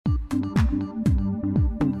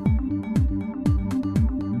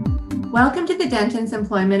Welcome to the Dentons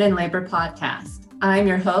Employment and Labor Podcast. I'm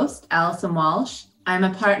your host, Allison Walsh. I'm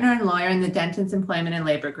a partner and lawyer in the Dentons Employment and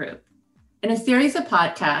Labor Group. In a series of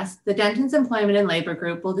podcasts, the Dentons Employment and Labor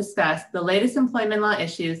Group will discuss the latest employment law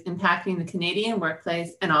issues impacting the Canadian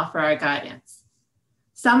workplace and offer our guidance.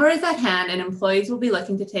 Summer is at hand and employees will be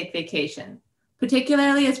looking to take vacation,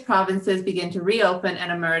 particularly as provinces begin to reopen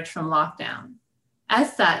and emerge from lockdown.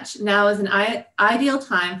 As such, now is an ideal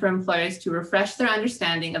time for employers to refresh their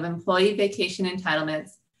understanding of employee vacation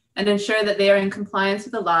entitlements and ensure that they are in compliance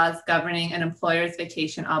with the laws governing an employer's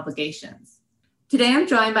vacation obligations. Today, I'm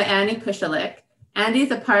joined by Andy Pushalik. Andy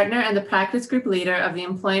is a partner and the practice group leader of the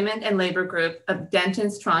Employment and Labor Group of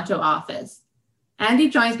Dentons Toronto office. Andy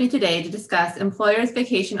joins me today to discuss employers'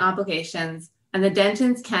 vacation obligations and the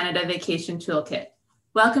Dentons Canada Vacation Toolkit.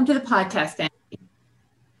 Welcome to the podcast, Andy.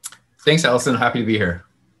 Thanks, Allison. Happy to be here.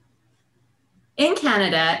 In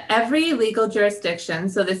Canada, every legal jurisdiction,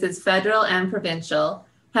 so this is federal and provincial,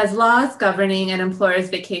 has laws governing an employer's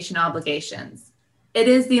vacation obligations. It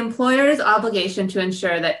is the employer's obligation to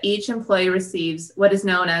ensure that each employee receives what is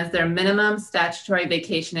known as their minimum statutory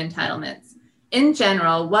vacation entitlements. In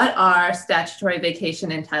general, what are statutory vacation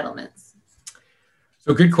entitlements?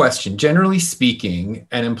 So good question. Generally speaking,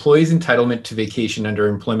 an employee's entitlement to vacation under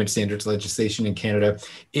employment standards legislation in Canada,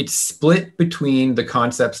 it's split between the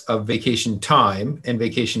concepts of vacation time and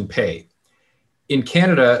vacation pay. In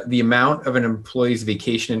Canada, the amount of an employee's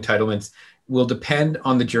vacation entitlements will depend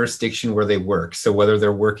on the jurisdiction where they work. So whether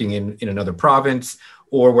they're working in another province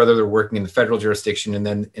or whether they're working in the federal jurisdiction, and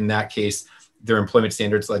then in that case, their employment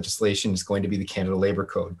standards legislation is going to be the Canada Labour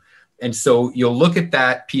Code. And so you'll look at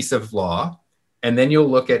that piece of law, and then you'll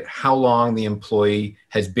look at how long the employee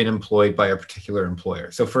has been employed by a particular employer.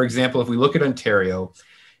 So for example, if we look at Ontario,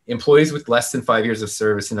 employees with less than 5 years of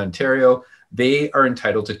service in Ontario, they are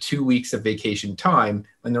entitled to 2 weeks of vacation time,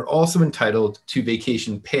 and they're also entitled to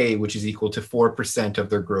vacation pay, which is equal to 4% of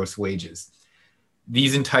their gross wages.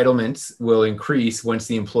 These entitlements will increase once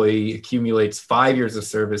the employee accumulates 5 years of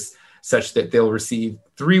service, such that they'll receive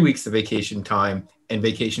 3 weeks of vacation time and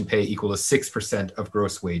vacation pay equal to 6% of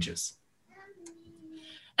gross wages.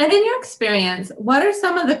 And in your experience, what are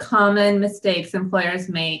some of the common mistakes employers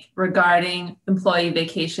make regarding employee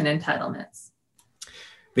vacation entitlements?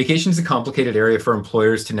 Vacation is a complicated area for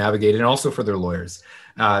employers to navigate and also for their lawyers.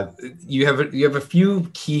 You have a few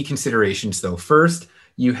key considerations though. First,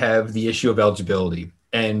 you have the issue of eligibility.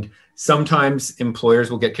 And sometimes employers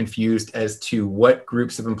will get confused as to what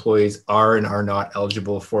groups of employees are and are not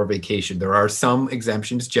eligible for vacation. There are some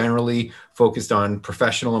exemptions generally focused on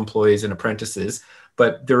professional employees and apprentices,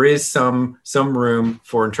 but there is some room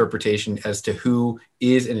for interpretation as to who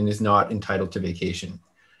is and is not entitled to vacation.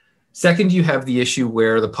 Second, you have the issue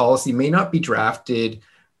where the policy may not be drafted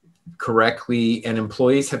correctly and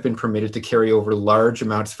employees have been permitted to carry over large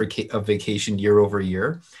amounts of vacation year over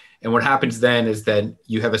year. And what happens then is that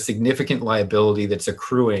you have a significant liability that's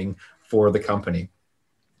accruing for the company.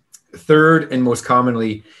 Third, and most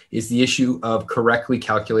commonly, is the issue of correctly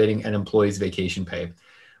calculating an employee's vacation pay.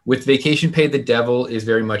 With vacation pay, the devil is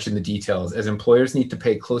very much in the details, as employers need to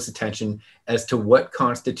pay close attention as to what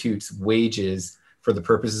constitutes wages for the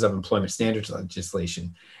purposes of employment standards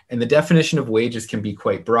legislation. And the definition of wages can be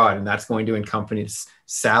quite broad, and that's going to encompass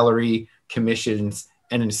salary, commissions,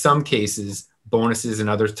 and in some cases, bonuses and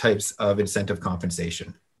other types of incentive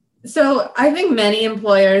compensation. So I think many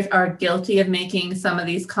employers are guilty of making some of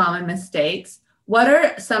these common mistakes. What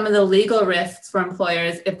are some of the legal risks for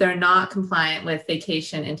employers if they're not compliant with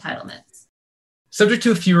vacation entitlements? Subject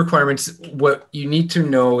to a few requirements, what you need to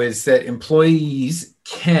know is that employees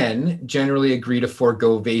can generally agree to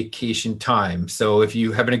forego vacation time. So if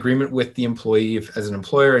you have an agreement with the employee as an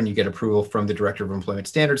employer and you get approval from the Director of Employment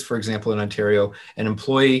Standards, for example, in Ontario, an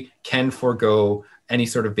employee can forego any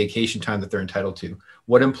sort of vacation time that they're entitled to.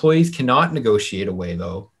 What employees cannot negotiate away,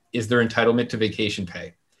 though, is their entitlement to vacation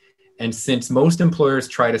pay. And since most employers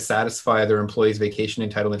try to satisfy their employees' vacation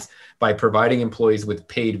entitlements by providing employees with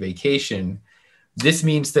paid vacation, this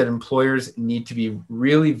means that employers need to be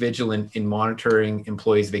really vigilant in monitoring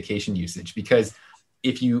employees' vacation usage, because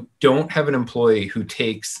if you don't have an employee who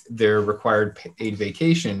takes their required paid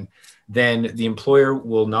vacation, then the employer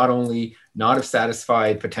will not only not have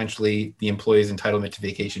satisfied potentially the employee's entitlement to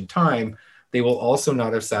vacation time, they will also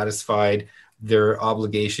not have satisfied their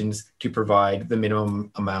obligations to provide the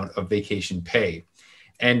minimum amount of vacation pay.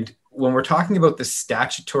 And when we're talking about the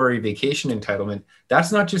statutory vacation entitlement,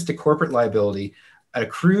 that's not just a corporate liability.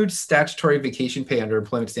 Accrued statutory vacation pay under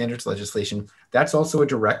employment standards legislation, that's also a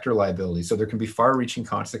director liability. So there can be far-reaching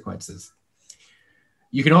consequences.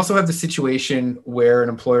 You can also have the situation where an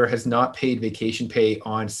employer has not paid vacation pay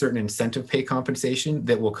on certain incentive pay compensation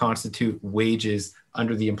that will constitute wages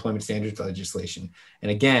under the employment standards legislation.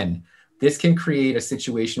 And again, this can create a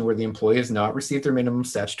situation where the employee has not received their minimum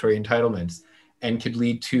statutory entitlements and could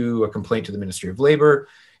lead to a complaint to the Ministry of Labor.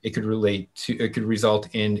 It could result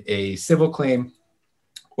in a civil claim,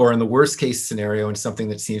 or in the worst case scenario, and something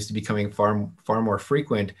that seems to be becoming far more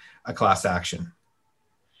frequent, a class action.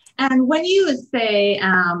 And when you say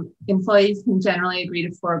employees can generally agree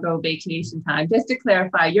to forego vacation time, just to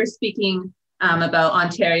clarify, you're speaking about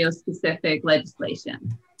Ontario-specific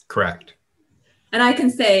legislation. Correct. And I can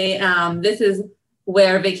say this is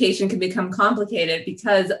where vacation can become complicated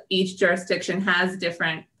because each jurisdiction has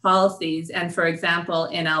different policies. And for example,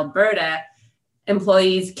 in Alberta,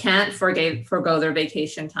 employees can't forgo their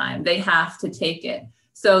vacation time. They have to take it.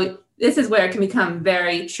 So this is where it can become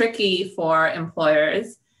very tricky for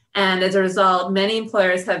employers. And as a result, many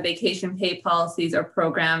employers have vacation pay policies or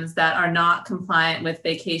programs that are not compliant with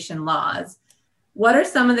vacation laws. What are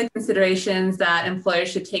some of the considerations that employers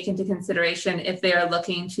should take into consideration if they are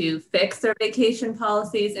looking to fix their vacation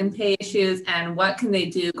policies and pay issues, and what can they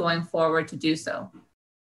do going forward to do so?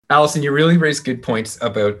 Allison, you really raised good points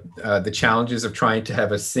about the challenges of trying to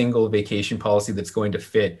have a single vacation policy that's going to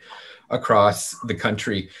fit across the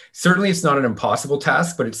country. Certainly, it's not an impossible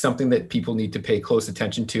task, but it's something that people need to pay close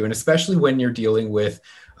attention to, and especially when you're dealing with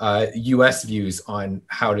US views on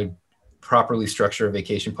how to properly structure a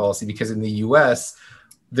vacation policy, because in the US,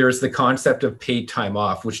 there's the concept of paid time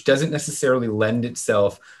off, which doesn't necessarily lend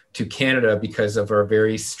itself to Canada because of our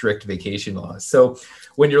very strict vacation laws. So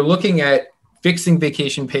when you're looking at fixing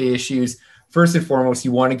vacation pay issues, first and foremost,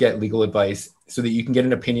 you want to get legal advice so that you can get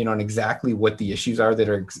an opinion on exactly what the issues are that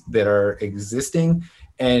are existing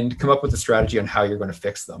and come up with a strategy on how you're going to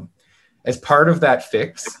fix them. As part of that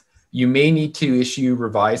fix, you may need to issue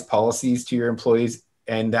revised policies to your employees,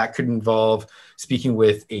 and that could involve speaking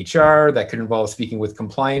with HR, that could involve speaking with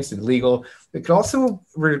compliance and legal. It could also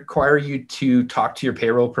require you to talk to your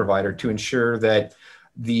payroll provider to ensure that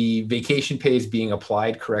the vacation pay is being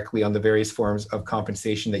applied correctly on the various forms of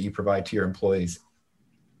compensation that you provide to your employees.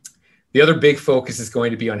 The other big focus is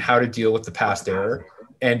going to be on how to deal with the past error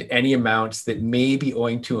and any amounts that may be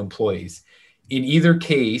owing to employees. In either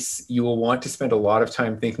case, you will want to spend a lot of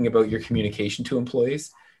time thinking about your communication to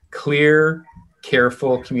employees. Clear,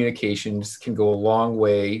 careful communications can go a long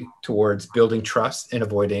way towards building trust and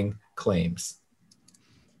avoiding claims.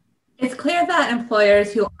 It's clear that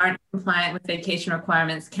employers who aren't compliant with vacation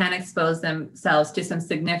requirements can expose themselves to some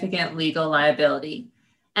significant legal liability.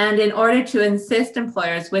 And in order to assist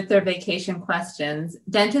employers with their vacation questions,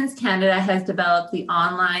 Dentons Canada has developed the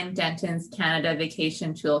online Dentons Canada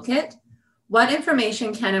Vacation Toolkit. What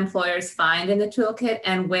information can employers find in the toolkit,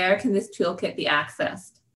 and where can this toolkit be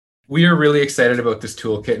accessed? We are really excited about this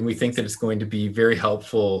toolkit, and we think that it's going to be very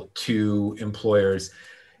helpful to employers.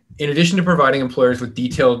 In addition to providing employers with a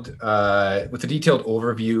detailed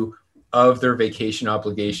overview of their vacation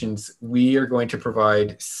obligations, we are going to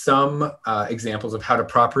provide some examples of how to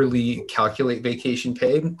properly calculate vacation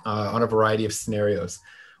pay on a variety of scenarios.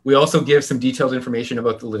 We also give some detailed information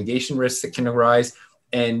about the litigation risks that can arise.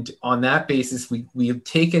 And on that basis, we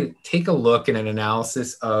take a look and an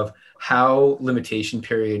analysis of how limitation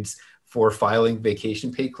periods for filing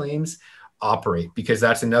vacation pay claims operate, because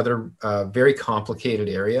that's another very complicated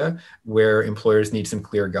area where employers need some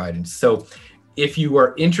clear guidance. So if you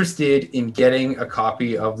are interested in getting a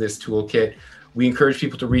copy of this toolkit, we encourage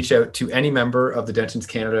people to reach out to any member of the Dentons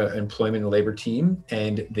Canada Employment and Labor team,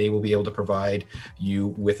 and they will be able to provide you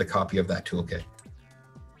with a copy of that toolkit.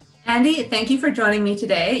 Andy, thank you for joining me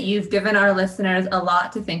today. You've given our listeners a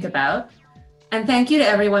lot to think about. And thank you to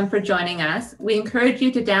everyone for joining us. We encourage you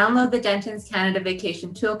to download the Dentons Canada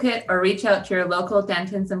Vacation Toolkit or reach out to your local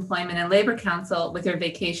Dentons Employment and Labor Council with your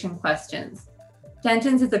vacation questions.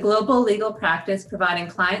 Dentons is a global legal practice providing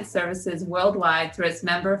client services worldwide through its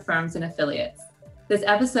member firms and affiliates. This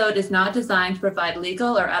episode is not designed to provide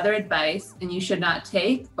legal or other advice, and you should not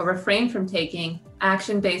take or refrain from taking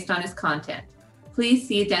action based on its content. Please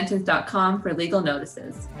see dentons.com for legal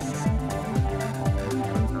notices.